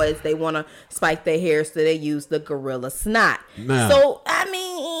little boys, they want to spike their hair, so they use the Gorilla Snot. Now, so I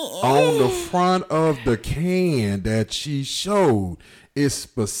mean, on the front of the can that she showed, it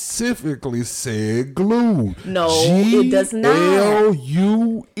specifically said glue. No, it does not.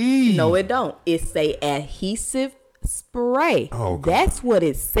 Glue. No, it don't. It say adhesive spray. Oh, God. That's what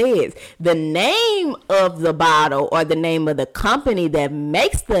it says. The name of the bottle or the name of the company that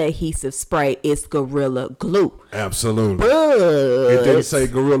makes the adhesive spray is Gorilla Glue. Absolutely. But it didn't say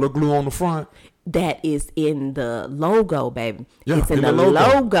Gorilla Glue on the front. That is in the logo, baby. Yeah, it's in the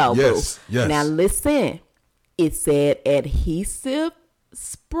logo. Yes, yes. Now listen, it said adhesive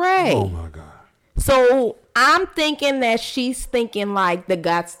spray. Oh my God. So I'm thinking that she's thinking like the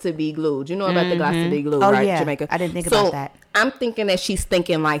gots to be glued. You know about the gots to be glued, right? Yeah. Jamaica. I didn't think about that. I'm thinking that she's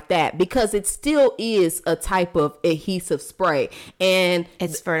thinking like that because it still is a type of adhesive spray, and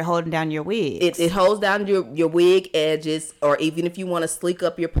it's for holding down your wigs. It holds down your wig edges, or even if you want to sleek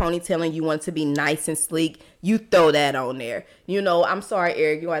up your ponytail and you want it to be nice and sleek, you throw that on there. You know, I'm sorry,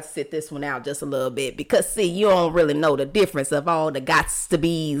 Eric, you have to sit this one out just a little bit because see, you don't really know the difference of all the gots to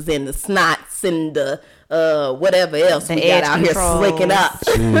be's and the snots and the whatever else we got out here slicking up.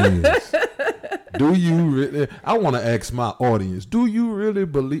 Do you really? I want to ask my audience: do you really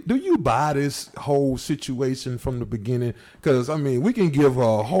believe? Do you buy this whole situation from the beginning? Because I mean, we can give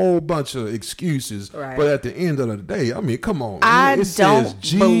a whole bunch of excuses, but at the end of the day, I mean, come on. I it don't says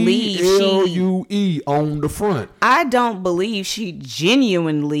believe GLUE on the front. I don't believe she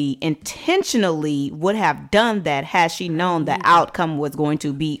genuinely, intentionally would have done that had she known the outcome was going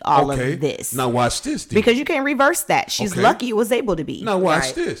to be all of this. Now watch this, then. Because you can't reverse that. She's lucky it was able to be. Now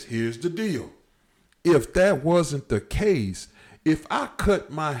watch this. Here's the deal. If that wasn't the case, if I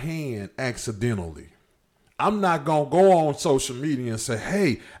cut my hand accidentally, I'm not going to go on social media and say,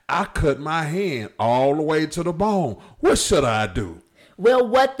 hey, I cut my hand all the way to the bone. What should I do? Well,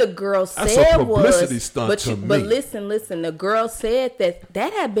 what the girl said was... That's a publicity stunt to me. But listen. The girl said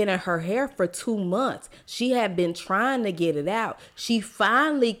that had been in her hair for 2 months. She had been trying to get it out. She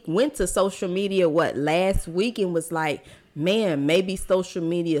finally went to social media, last week and was like... man, maybe social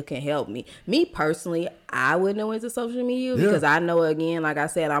media can help me. Me personally, I wouldn't have went to social media because I know, again, like I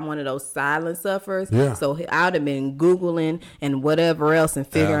said, I'm one of those silent sufferers. Yeah. So I'd have been Googling and whatever else and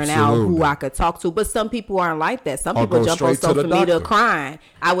figuring out who I could talk to. But some people aren't like that. Some people jump on social media crying.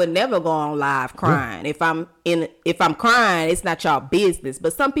 I would never go on live crying. Yeah. If I'm crying, it's not y'all business.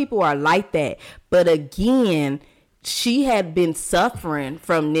 But some people are like that. But again, she had been suffering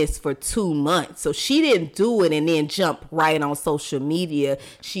from this for 2 months. So she didn't do it and then jump right on social media.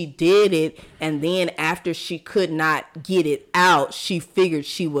 She did it. And then after she could not get it out, she figured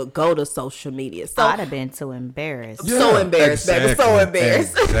she would go to social media. So I'd have been so embarrassed. Yeah, so embarrassed, baby. So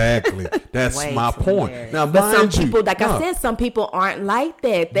embarrassed. Exactly. That's my point. Now, but some people, like I said, some people aren't like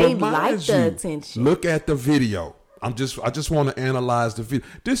that. They like the attention. Look at the video. I just want to analyze the video.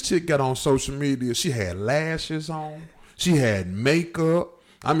 This chick got on social media. She had lashes on. She had makeup.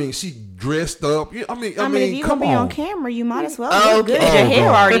 I mean, she dressed up. I mean, if you're come gonna be on. on camera, you might as well look good. Your hair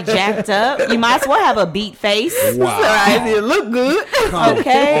already jacked up. You might as well have a beat face. Wow. It look good.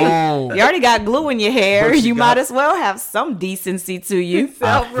 Okay. You already got glue in your hair. But You might as well have some decency to you.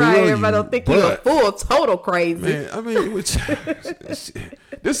 Right. Everybody don't think you're a full total crazy. Man, I mean,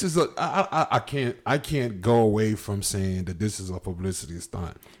 this is I can't go away from saying that this is a publicity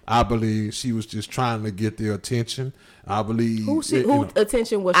stunt. I believe she was just trying to get their attention. I believe who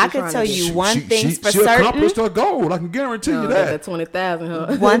attention was she I could trying tell to you get? one thing's for she certain. accomplished her goal. I can guarantee you that. 20,000,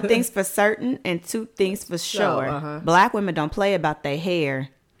 huh? One thing's for certain and two things for sure. Black women don't play about their hair.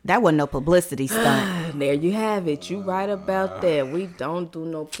 That wasn't no publicity stunt. There you have it. You right about that. We don't do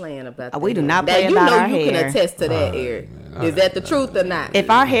no playing about that. We do not play about our hair. You can attest to that, Eric. Is that the truth or not? If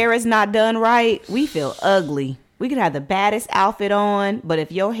our hair is not done right, we feel ugly. We could have the baddest outfit on, but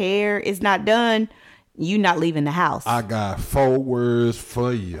if your hair is not done, you not leaving the house. I got 4 words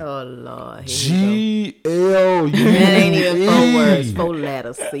for you. Oh Lord. GLU. That ain't even 4 words, 4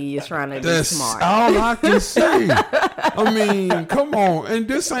 letters. See, you're trying to be smart. That's all I can say. I mean, come on. And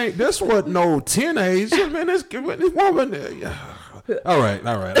this what no teenager. Man, this woman. All right.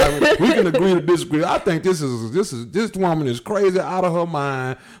 I mean, we can agree to disagree. I think this woman is crazy out of her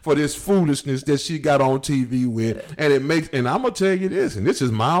mind for this foolishness that she got on TV with, and and I'm gonna tell you this, and this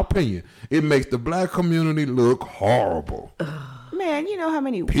is my opinion, it makes the black community look horrible. Man, you know how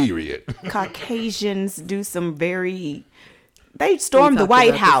many period Caucasians do some very. They stormed the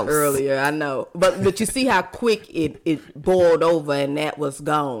White House earlier. I know, but you see how quick it boiled over, and that was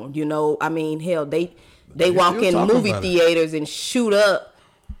gone. You know, I mean, hell, they walk in movie theaters and shoot up.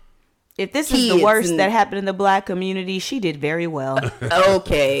 If this is the worst that happened in the black community, she did very well.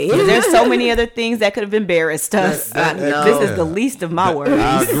 Okay. There's so many other things that could have embarrassed us. This is the least of my worries.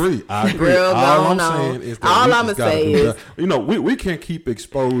 I agree. Girl, all I'm saying is that all I'm going to say is, you know, we can't keep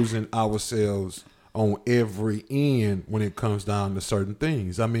exposing ourselves on every end when it comes down to certain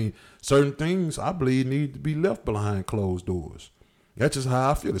things. I mean, certain things I believe need to be left behind closed doors. That's just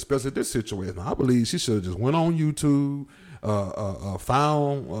how I feel, especially this situation. I believe she should have just went on YouTube,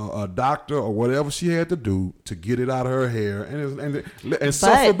 found a doctor or whatever she had to do to get it out of her hair and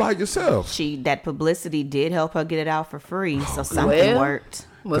suffer by yourself. That publicity did help her get it out for free, so something worked.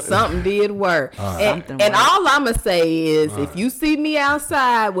 Well, something did work. And all I'm going to say is if you see me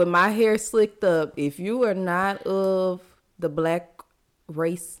outside with my hair slicked up, if you are not of the black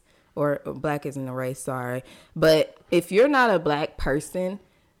race, or black isn't a race, sorry, but if you're not a black person,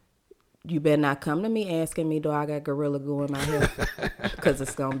 you better not come to me asking me, do I got Gorilla Glue in my hair? Because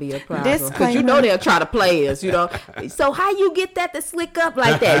it's going to be a problem. Because you know they'll try to play us, you know. So how you get that to slick up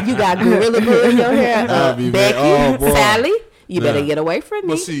like that? You got Gorilla Glue in your hair? Becky, Sally, you better get away from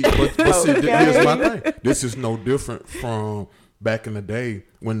me. But see, here's my thing. This is no different from back in the day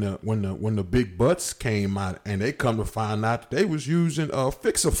when the big butts came out, and they come to find out that they was using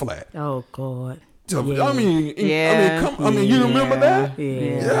Fix-A-Flat. Oh God. Yeah. I mean, you remember that?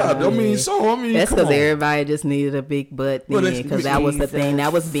 Yeah. I mean, that's because everybody just needed a big butt then, because that was the thing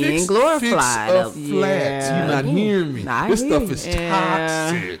that was being glorified. Flat. You're not hearing me. This stuff is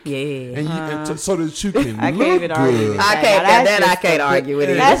toxic. Yeah. And so that you can I look good. I can't argue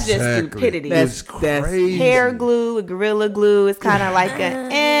with it. That's just stupidity. That's crazy. Hair glue, Gorilla Glue is kind of like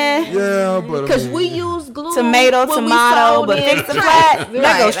Yeah, but because we use glue, tomato, but Fix-A-Flat,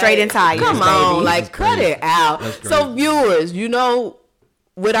 that goes straight in tires. Come on, like cut it out. That's so viewers, you know,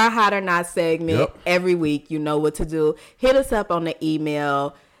 with our Hot or Not segment every week, you know what to do. Hit us up on the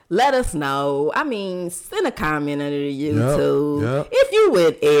email. Let us know. I mean, send a comment under the YouTube. If you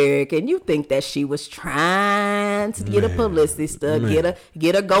with Eric and you think that she was trying to get a publicity stunt, get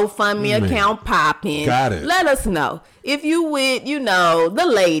a GoFundMe account popping, got it. Let us know. If you with, you know, the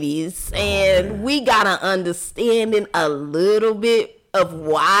ladies and we got an understanding a little bit of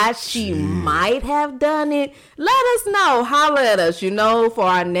why she might have done it, let us know. Holler at us, you know, for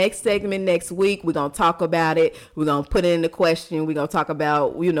our next segment next week. We're going to talk about it. We're going to put it in the question. We're going to talk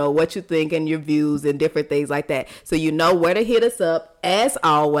about, you know, what you think and your views and different things like that. So you know where to hit us up. As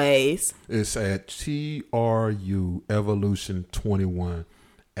always, it's at TRU Evolution 21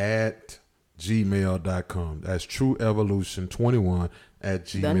 at gmail.com. That's True Evolution 21 at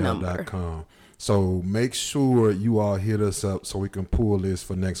gmail.com. So make sure you all hit us up so we can pull this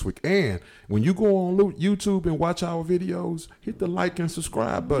for next week. And when you go on YouTube and watch our videos, hit the like and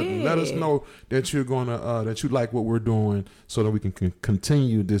subscribe button. Let us know that you're gonna that you like what we're doing, so that we can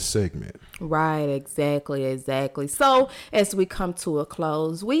continue this segment. Right, exactly. So as we come to a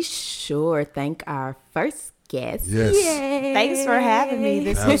close, we sure thank our first guest. Yes. Yay. Thanks for having me.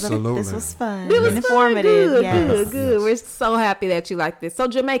 This was fun. It was informative. Good, Yes. good. We're so happy that you like this. So,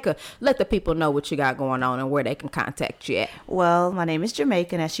 Jamaica, let the people know what you got going on and where they can contact you at. Well, my name is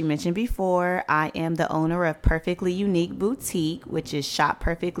Jamaica, and as she mentioned before, I am the owner of Perfectly Unique Boutique, which is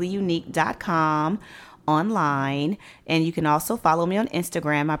shopperfectlyunique.com online. And you can also follow me on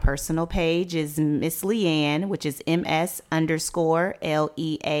Instagram. My personal page is Miss Leanne, which is MS_LEANN.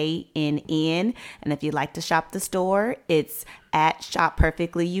 And if you'd like to shop the store, it's at Shop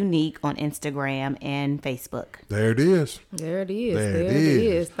Perfectly Unique on Instagram and Facebook. There it is. There it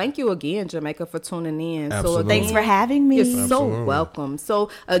is. Thank you again, Jamaica, for tuning in. Absolutely. So again, Thanks for having me. You're so welcome. So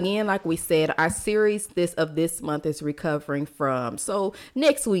again, like we said, our series this month is recovering from. So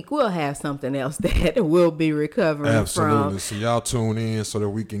next week we'll have something else that we'll be recovering Absolutely. from. So y'all tune in so that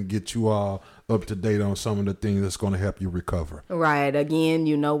we can get you all up to date on some of the things that's going to help you recover. Right. Again,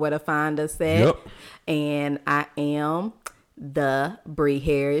 you know where to find us at. Yep. And I am the Bree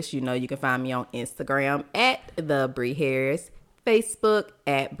Harris. You know, you can find me on Instagram at the Bree Harris, Facebook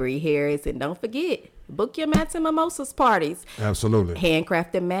at Bree Harris, and don't forget, book your mats and mimosas parties. Absolutely.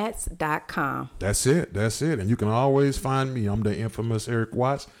 Handcraftedmats.com. That's it. And you can always find me. I'm the infamous Eric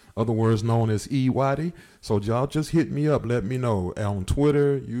Watts, otherwise known as E. Watty. So y'all just hit me up. Let me know on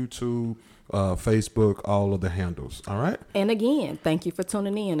Twitter, YouTube, Facebook, all of the handles. All right. And again, thank you for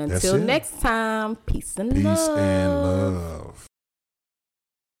tuning in. Until next time, peace and love. Peace and love.